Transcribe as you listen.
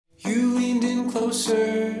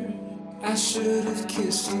closer. I should have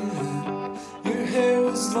kissed you. Your hair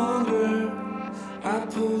was longer. I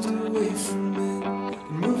pulled away from it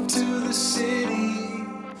and moved to the city.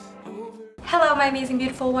 Hello my amazing,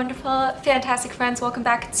 beautiful, wonderful, fantastic friends. Welcome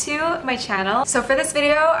back to my channel. So for this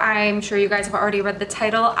video, I'm sure you guys have already read the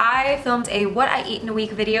title. I filmed a what I eat in a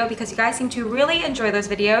week video because you guys seem to really enjoy those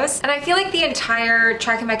videos. And I feel like the entire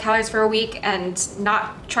tracking my calories for a week and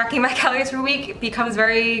not tracking my calories for a week becomes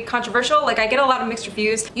very controversial. Like I get a lot of mixed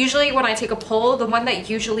reviews. Usually when I take a poll, the one that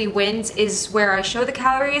usually wins is where I show the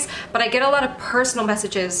calories, but I get a lot of personal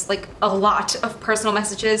messages, like a lot of personal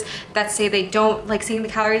messages that say they don't like seeing the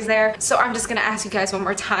calories there. So I'm just gonna ask you guys one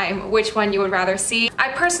more time which one you would rather see. I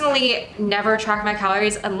personally never track my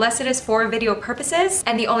calories unless it is for video purposes,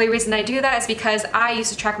 and the only reason I do that is because I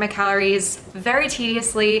used to track my calories very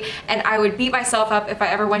tediously and I would beat myself up if I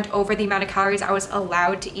ever went over the amount of calories I was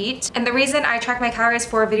allowed to eat. And the reason I track my calories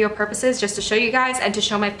for video purposes, just to show you guys and to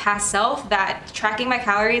show my past self that tracking my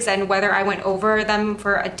calories and whether I went over them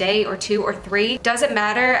for a day or two or three doesn't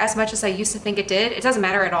matter as much as I used to think it did. It doesn't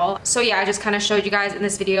matter at all. So yeah, I just kind of showed you guys in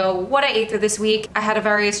this video what I ate through this week. I had a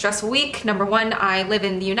very stressful week. Number one, I live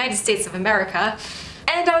in the United States of America.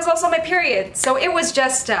 And I was also on my period, so it was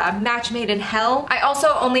just a match made in hell. I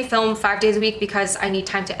also only film 5 days a week because I need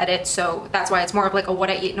time to edit, so that's why it's more of like a what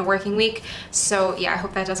I eat in a working week. So yeah, I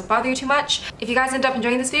hope that doesn't bother you too much. If you guys end up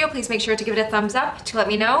enjoying this video, please make sure to give it a thumbs up to let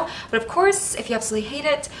me know. But of course, if you absolutely hate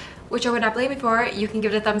it, which I would not blame you for, you can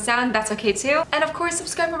give it a thumbs down, that's okay too. And of course,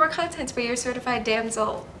 subscribe for more content for your certified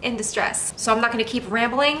damsel in distress. So I'm not gonna keep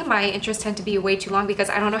rambling. My intros tend to be way too long because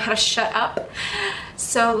I don't know how to shut up.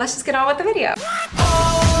 So let's just get on with the video.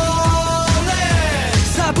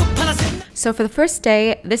 So for the first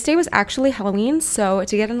day, this day was actually Halloween, so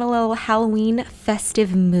to get in a little Halloween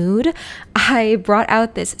festive mood, I brought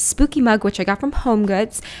out this spooky mug, which I got from Home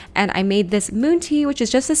Goods, and I made this moon tea, which is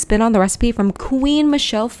just a spin on the recipe from Queen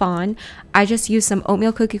Michelle Phan. I just used some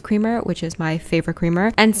oatmeal cookie creamer, which is my favorite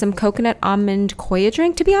creamer, and some coconut almond koya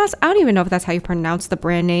drink. To be honest, I don't even know if that's how you pronounce the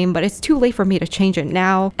brand name, but it's too late for me to change it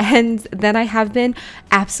now. And then I have been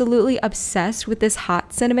absolutely obsessed with this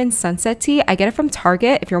hot cinnamon sunset tea. I get it from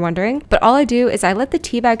Target, if you're wondering, but all I do is I let the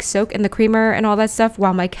tea bag soak in the creamer and all that stuff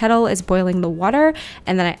while my kettle is boiling the water,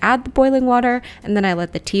 and then I add the boiling water, and then I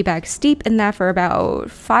let the tea bag steep in that for about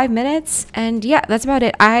 5 minutes. And yeah, that's about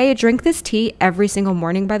it. I drink this tea every single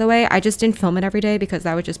morning, by the way. I just didn't film it every day because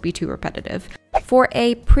that would just be too repetitive. For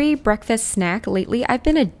a pre-breakfast snack lately, I've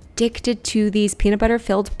been addicted to these peanut butter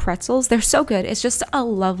filled pretzels. They're so good. It's just a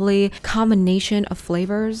lovely combination of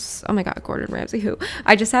flavors. Oh my god, Gordon Ramsay who?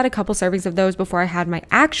 I just had a couple servings of those before I had my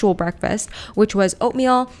actual breakfast, which was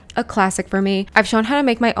oatmeal, a classic for me. I've shown how to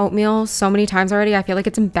make my oatmeal so many times already. I feel like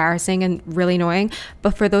it's embarrassing and really annoying,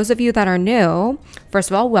 but for those of you that are new,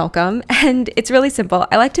 first of all, welcome. And it's really simple.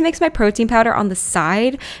 I like to mix my protein powder on the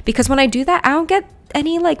side because when I do that, I don't get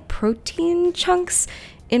any like protein chunks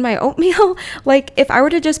in my oatmeal. Like if I were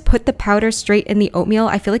to just put the powder straight in the oatmeal,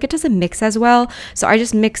 I feel like it doesn't mix as well. So I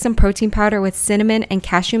just mix some protein powder with cinnamon and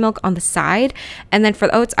cashew milk on the side. And then for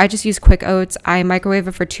the oats, I just use quick oats. I microwave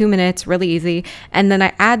it for 2 minutes, really easy. And then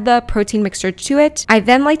I add the protein mixture to it. I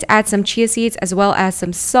then like to add some chia seeds as well as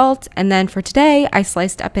some salt. And then for today, I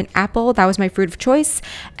sliced up an apple. That was my fruit of choice.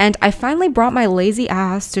 And I finally brought my lazy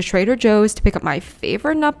ass to Trader Joe's to pick up my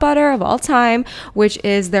favorite nut butter of all time, which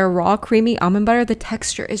is their raw creamy almond butter. The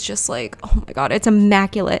texture is just like, oh my god, it's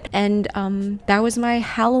immaculate. And that was my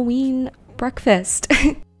Halloween breakfast.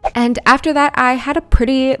 And after that, I had a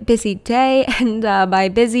pretty busy day, and by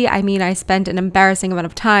busy, I mean I spent an embarrassing amount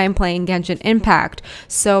of time playing Genshin Impact.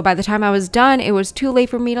 So by the time I was done, it was too late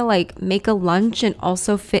for me to like make a lunch and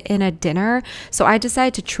also fit in a dinner. So I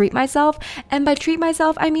decided to treat myself, and by treat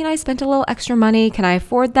myself, I mean I spent a little extra money. Can I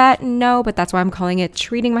afford that? No, but that's why I'm calling it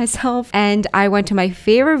treating myself. And I went to my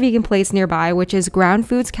favorite vegan place nearby, which is Ground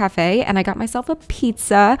Foods Cafe, and I got myself a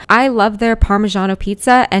pizza. I love their Parmigiano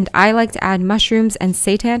pizza, and I like to add mushrooms and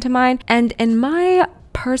seitan to mine. And in my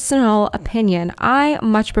personal opinion, I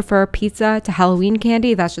much prefer pizza to Halloween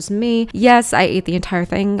candy. That's just me. Yes, I ate the entire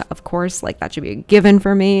thing, of course, like that should be a given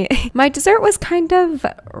for me. My dessert was kind of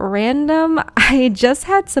random. I just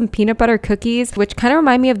had some peanut butter cookies, which kind of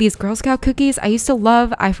remind me of these Girl Scout cookies I used to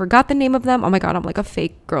love. I forgot the name of them. Oh my god, I'm like a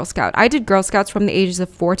fake Girl Scout. I did Girl Scouts from the ages of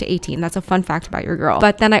 4 to 18. That's a fun fact about your girl.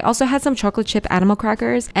 But then I also had some chocolate chip animal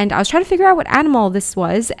crackers, and I was trying to figure out what animal this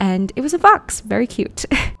was, and it was a fox. Very cute.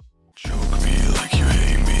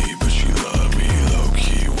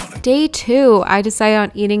 Day 2, I decided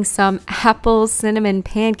on eating some apple cinnamon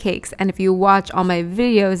pancakes, and if you watch all my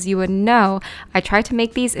videos, you would know I tried to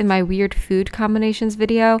make these in my weird food combinations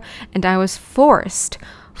video, and I was forced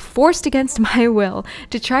forced against my will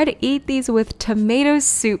to try to eat these with tomato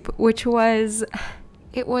soup, which was...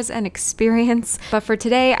 It was an experience, but for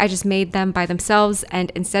today, I just made them by themselves,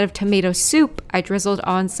 and instead of tomato soup, I drizzled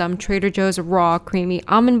on some Trader Joe's raw creamy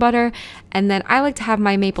almond butter, and then I like to have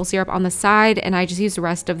my maple syrup on the side, and I just used the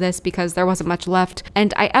rest of this because there wasn't much left.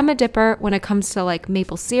 And I am a dipper when it comes to like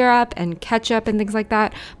maple syrup and ketchup and things like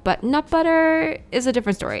that, but nut butter is a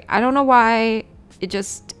different story. I don't know why, it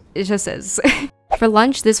just is. For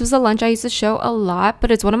lunch, this was a lunch I used to show a lot,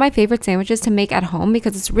 but it's one of my favorite sandwiches to make at home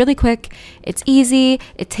because it's really quick, it's easy,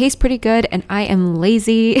 it tastes pretty good, and I am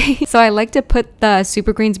lazy. So I like to put the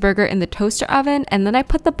Super Greens burger in the toaster oven, and then I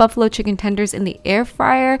put the buffalo chicken tenders in the air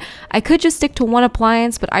fryer. I could just stick to one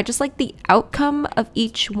appliance, but I just like the outcome of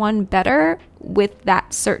each one better with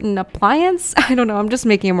that certain appliance. I don't know, I'm just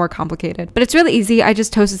making it more complicated. But it's really easy. I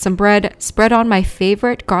just toasted some bread, spread on my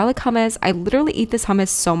favorite garlic hummus. I literally eat this hummus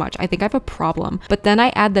so much. I think I have a problem. But then I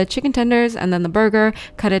add the chicken tenders and then the burger,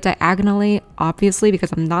 cut it diagonally, obviously,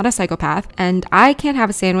 because I'm not a psychopath. And I can't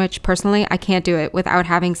have a sandwich. Personally, I can't do it without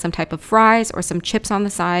having some type of fries or some chips on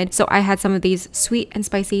the side. So I had some of these sweet and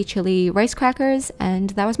spicy chili rice crackers,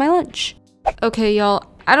 and that was my lunch. Okay, y'all,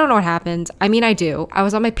 I don't know what happened. I mean, I do. I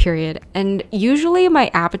was on my period, and usually my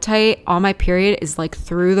appetite on my period is like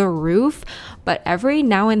through the roof, but every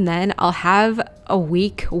now and then I'll have a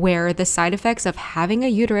week where the side effects of having a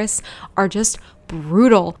uterus are just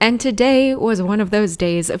brutal. And today was one of those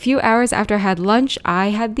days. A few hours after I had lunch, I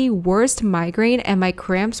had the worst migraine and my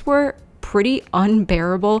cramps were pretty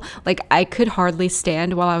unbearable. Like, I could hardly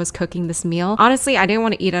stand while I was cooking this meal. Honestly, I didn't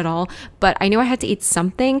want to eat at all, but I knew I had to eat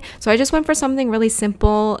something, so I just went for something really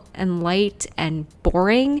simple and light and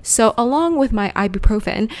boring. So along with my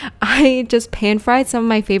ibuprofen, I just pan fried some of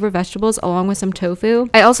my favorite vegetables along with some tofu.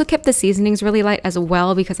 I also kept the seasonings really light as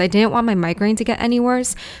well because I didn't want my migraine to get any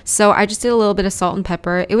worse, so I just did a little bit of salt and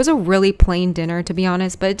pepper. It was a really plain dinner, to be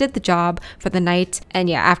honest, but it did the job for the night. And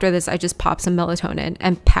yeah, after this I just popped some melatonin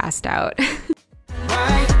and passed out.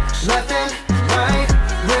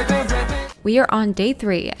 We are on day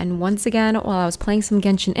 3, and once again, while I was playing some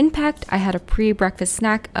Genshin Impact, I had a pre-breakfast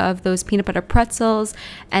snack of those peanut butter pretzels,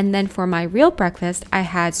 and then for my real breakfast, I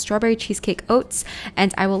had strawberry cheesecake oats,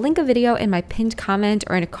 and I will link a video in my pinned comment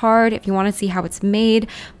or in a card if you want to see how it's made.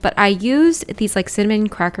 But I used these like cinnamon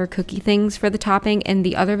cracker cookie things for the topping in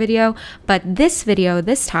the other video, but this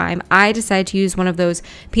time, I decided to use one of those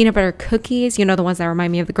peanut butter cookies, you know, the ones that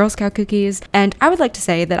remind me of the Girl Scout cookies, and I would like to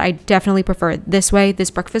say that I definitely prefer it this way. This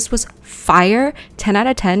breakfast was fire. 10 out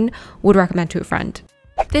of 10, would recommend to a friend.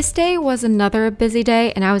 This day was another busy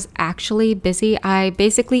day, and I was actually busy. I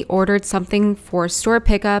basically ordered something for store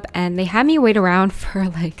pickup and they had me wait around for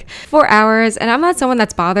like 4 hours, and I'm not someone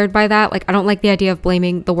that's bothered by that. Like, I don't like the idea of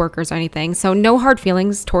blaming the workers or anything, so no hard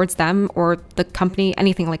feelings towards them or the company,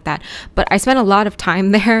 anything like that. But I spent a lot of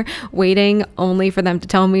time there waiting only for them to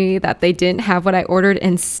tell me that they didn't have what I ordered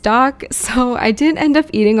in stock, so I didn't end up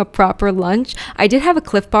eating a proper lunch. I did have a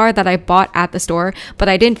Cliff Bar that I bought at the store, but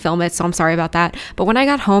I didn't film it, so I'm sorry about that. But when I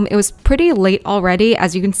got home, it was pretty late already,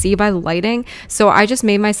 as you can see by the lighting, so I just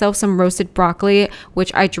made myself some roasted broccoli,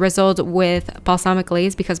 which I drizzled with balsamic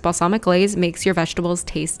glaze because balsamic glaze makes your vegetables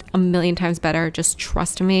taste a million times better, just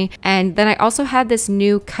trust me. And then I also had this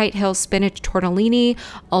new Kite Hill spinach tortellini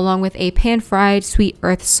along with a pan-fried sweet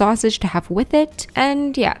earth sausage to have with it.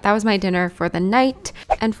 And yeah, that was my dinner for the night.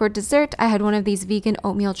 And for dessert, I had one of these vegan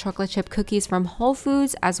oatmeal chocolate chip cookies from Whole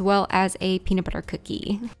Foods, as well as a peanut butter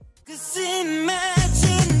cookie.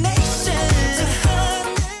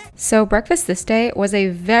 So breakfast this day was a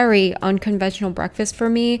very unconventional breakfast for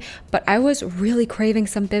me, but I was really craving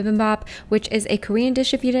some bibimbap, which is a Korean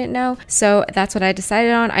dish if you didn't know. So that's what I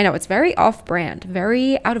decided on. I know it's very off-brand,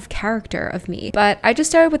 very out of character of me, but I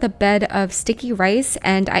just started with a bed of sticky rice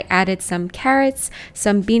and I added some carrots,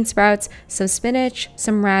 some bean sprouts, some spinach,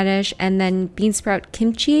 some radish, and then bean sprout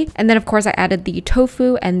kimchi. And then of course I added the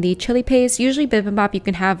tofu and the chili paste. Usually bibimbap, you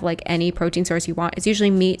can have like any protein source you want. It's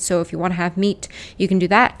usually meat, so if you want to have meat, you can do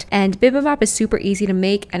that. And bibimbap is super easy to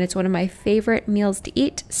make, and it's one of my favorite meals to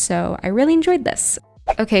eat, so I really enjoyed this.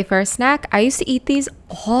 Okay, for a snack, I used to eat these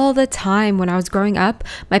all the time when I was growing up.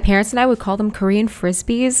 My parents and I would call them Korean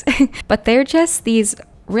Frisbees, but they're just these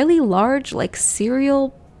really large, like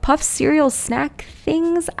puff cereal snack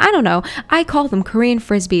things. I don't know. I call them Korean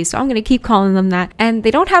Frisbees, so I'm going to keep calling them that. And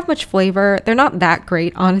they don't have much flavor. They're not that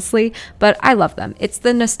great, honestly, but I love them. It's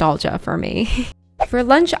the nostalgia for me. For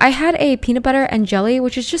lunch, I had a peanut butter and jelly,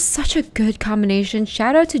 which is just such a good combination.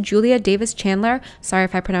 Shout out to Julia Davis Chandler, sorry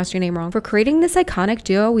if I pronounced your name wrong, for creating this iconic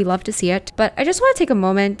duo. We love to see it. But I just want to take a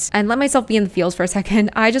moment and let myself be in the feels for a second.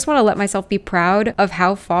 I just want to let myself be proud of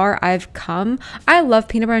how far I've come. I love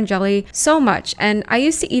peanut butter and jelly so much, and I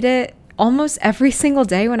used to eat it almost every single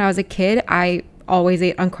day when I was a kid. I always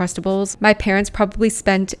ate Uncrustables. My parents probably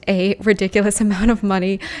spent a ridiculous amount of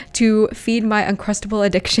money to feed my Uncrustable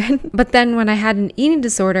addiction. But then when I had an eating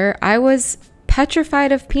disorder, I was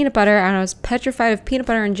petrified of peanut butter, and I was petrified of peanut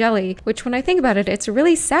butter and jelly, which when I think about it, it's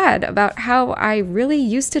really sad about how I really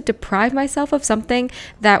used to deprive myself of something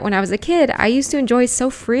that when I was a kid, I used to enjoy so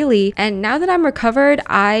freely. And now that I'm recovered,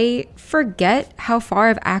 I forget how far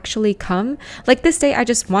I've actually come. Like this day, I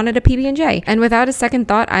just wanted a PB&J, and without a second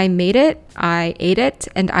thought, I made it, I ate it,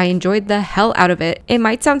 and I enjoyed the hell out of it. It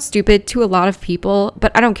might sound stupid to a lot of people,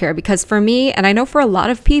 but I don't care, because for me, and I know for a lot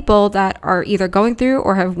of people that are either going through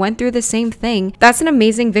or have went through the same thing, that's an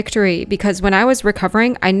amazing victory, because when I was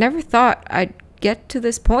recovering, I never thought I'd get to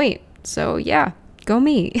this point. So yeah, go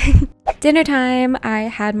me. Dinner time, I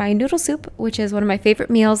had my noodle soup, which is one of my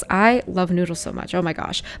favorite meals. I love noodles so much. Oh my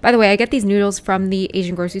gosh. By the way, I get these noodles from the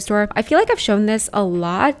Asian grocery store. I feel like I've shown this a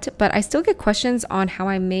lot, but I still get questions on how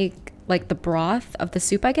I make like the broth of the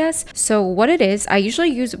soup, I guess. So what it is, I usually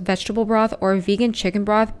use vegetable broth or vegan chicken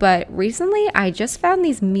broth, but recently I just found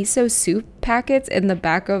these miso soup packets in the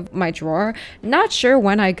back of my drawer. Not sure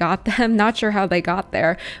when I got them, not sure how they got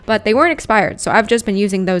there, but they weren't expired, so I've just been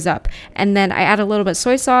using those up. And then I add a little bit of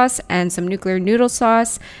soy sauce and some nuclear noodle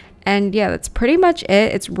sauce. And yeah, that's pretty much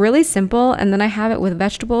it. It's really simple. And then I have it with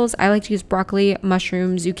vegetables. I like to use broccoli,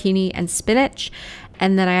 mushroom, zucchini, and spinach.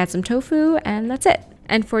 And then I add some tofu, and that's it.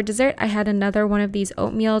 And for dessert, I had another one of these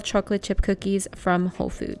oatmeal chocolate chip cookies from Whole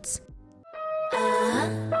Foods.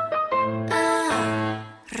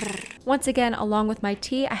 Once again, along with my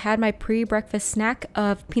tea, I had my pre-breakfast snack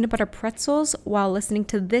of peanut butter pretzels while listening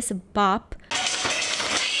to this bop.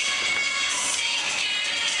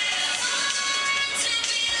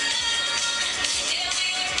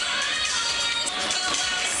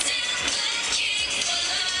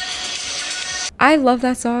 I love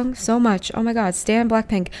that song so much. Oh my god, stan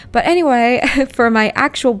Blackpink. But anyway, for my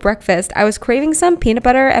actual breakfast, I was craving some peanut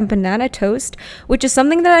butter and banana toast, which is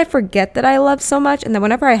something that I forget that I love so much. And then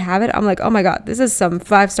whenever I have it, I'm like, oh my god, this is some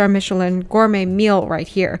 5-star Michelin gourmet meal right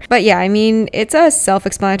here. But yeah, I mean, it's a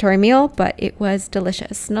self-explanatory meal, but it was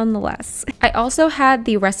delicious nonetheless. I also had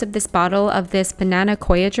the rest of this bottle of this banana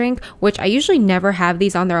koya drink, which I usually never have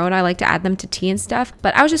these on their own. I like to add them to tea and stuff,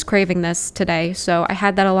 but I was just craving this today, so I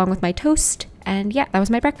had that along with my toast. And yeah, that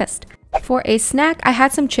was my breakfast. For a snack, I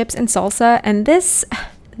had some chips and salsa, and this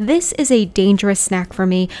is a dangerous snack for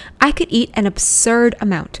me. I could eat an absurd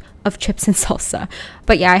amount of chips and salsa.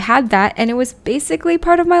 But yeah, I had that, and it was basically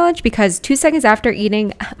part of my lunch, because 2 seconds after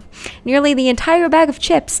eating nearly the entire bag of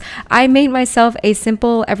chips, I made myself a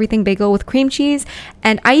simple everything bagel with cream cheese,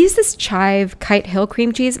 and I use this Chive Kite Hill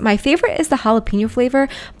cream cheese. My favorite is the jalapeno flavor,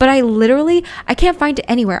 but I can't find it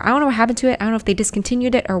anywhere. I don't know what happened to it. I don't know if they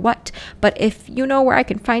discontinued it or what, but if you know where I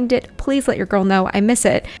can find it, please let your girl know. I miss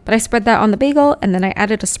it. But I spread that on the bagel, and then I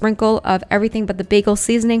added a sprinkle of everything but the bagel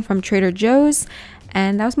seasoning from Trader Joe's,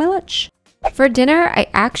 and that was my lunch. For dinner, I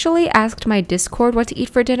actually asked my Discord what to eat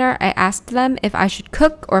for dinner. I asked them if I should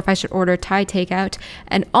cook or if I should order Thai takeout,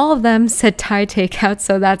 and all of them said Thai takeout,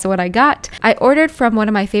 so that's what I got. I ordered from one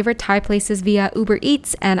of my favorite Thai places via Uber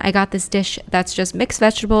Eats, and I got this dish that's just mixed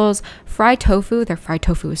vegetables, fried tofu, their fried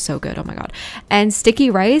tofu is so good, oh my god, and sticky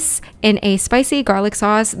rice in a spicy garlic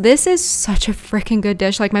sauce. This is such a freaking good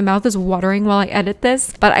dish. Like, my mouth is watering while I edit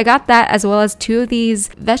this. But I got that as well as 2 of these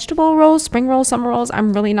vegetable rolls, spring rolls, summer rolls,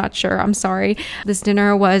 I'm really not sure, I'm sorry. This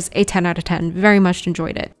dinner was a 10 out of 10. Very much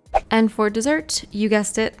enjoyed it. And for dessert, you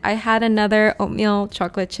guessed it, I had another oatmeal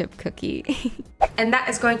chocolate chip cookie. And that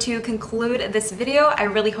is going to conclude this video. I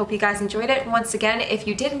really hope you guys enjoyed it. Once again, if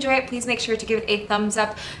you did enjoy it, please make sure to give it a thumbs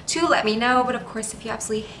up to let me know. But of course, if you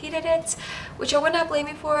absolutely hated it, which I would not blame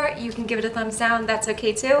you for, you can give it a thumbs down. That's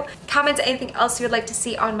okay too. Comment anything else you would like to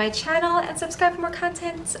see on my channel, and subscribe for more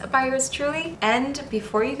content by yours truly. And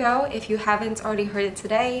before you go, if you haven't already heard it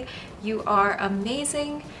today, you are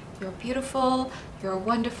amazing. You're beautiful, you're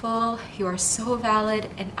wonderful, you are so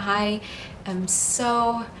valid, and I am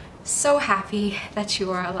so happy that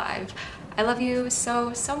you are alive. I love you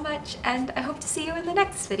so much, and I hope to see you in the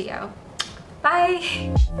next video.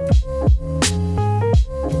 Bye!